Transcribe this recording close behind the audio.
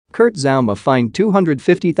Kurt Zouma fined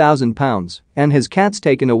 £250,000 and his cats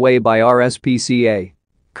taken away by RSPCA.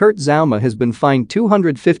 Kurt Zouma has been fined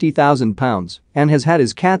 £250,000 and has had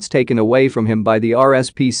his cats taken away from him by the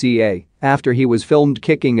RSPCA after he was filmed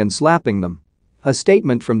kicking and slapping them. A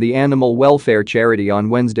statement from the animal welfare charity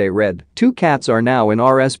on Wednesday read, "Two cats are now in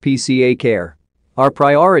RSPCA care. Our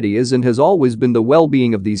priority is and has always been the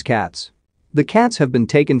well-being of these cats. The cats have been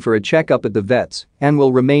taken for a checkup at the vets and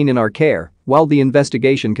will remain in our care while the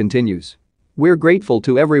investigation continues. We're grateful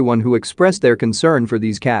to everyone who expressed their concern for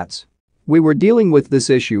these cats. We were dealing with this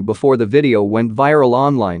issue before the video went viral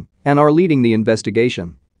online and are leading the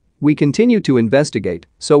investigation. We continue to investigate,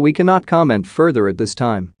 so we cannot comment further at this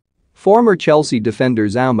time." Former Chelsea defender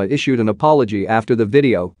Zouma issued an apology after the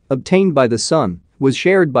video, obtained by The Sun, was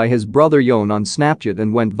shared by his brother Yon on Snapchat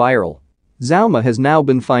and went viral. Zouma has now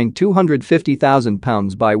been fined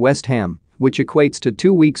 £250,000 by West Ham, which equates to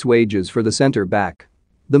 2 weeks' wages for the centre-back.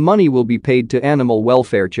 The money will be paid to animal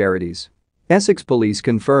welfare charities. Essex Police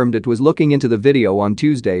confirmed it was looking into the video on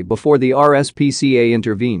Tuesday before the RSPCA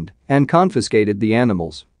intervened and confiscated the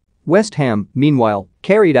animals. West Ham, meanwhile,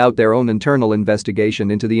 carried out their own internal investigation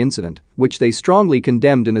into the incident, which they strongly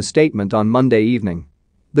condemned in a statement on Monday evening.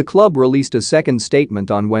 The club released a second statement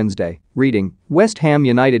on Wednesday, reading, "West Ham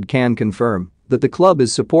United can confirm that the club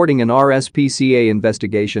is supporting an RSPCA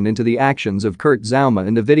investigation into the actions of Kurt Zouma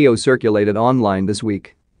in the video circulated online this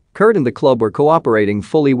week. Kurt and the club are cooperating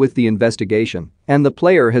fully with the investigation, and the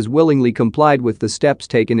player has willingly complied with the steps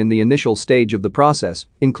taken in the initial stage of the process,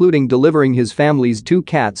 including delivering his family's 2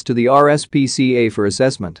 cats to the RSPCA for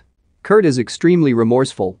assessment. Kurt is extremely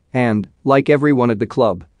remorseful and, like everyone at the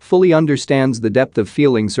club, fully understands the depth of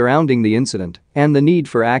feeling surrounding the incident and the need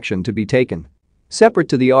for action to be taken. Separate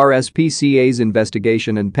to the RSPCA's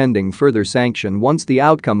investigation and pending further sanction once the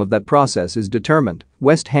outcome of that process is determined,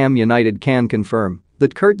 West Ham United can confirm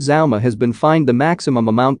that Kurt Zouma has been fined the maximum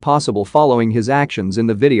amount possible following his actions in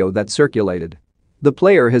the video that circulated. The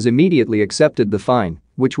player has immediately accepted the fine,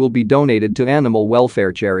 which will be donated to animal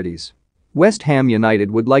welfare charities. West Ham United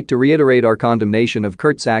would like to reiterate our condemnation of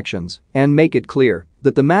Kurt's actions and make it clear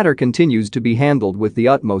that the matter continues to be handled with the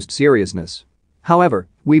utmost seriousness. However,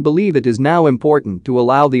 we believe it is now important to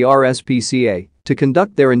allow the RSPCA to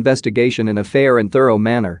conduct their investigation in a fair and thorough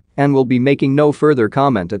manner and will be making no further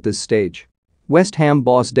comment at this stage." West Ham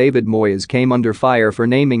boss David Moyes came under fire for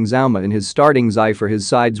naming Zouma in his starting 11 for his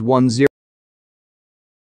side's 1-0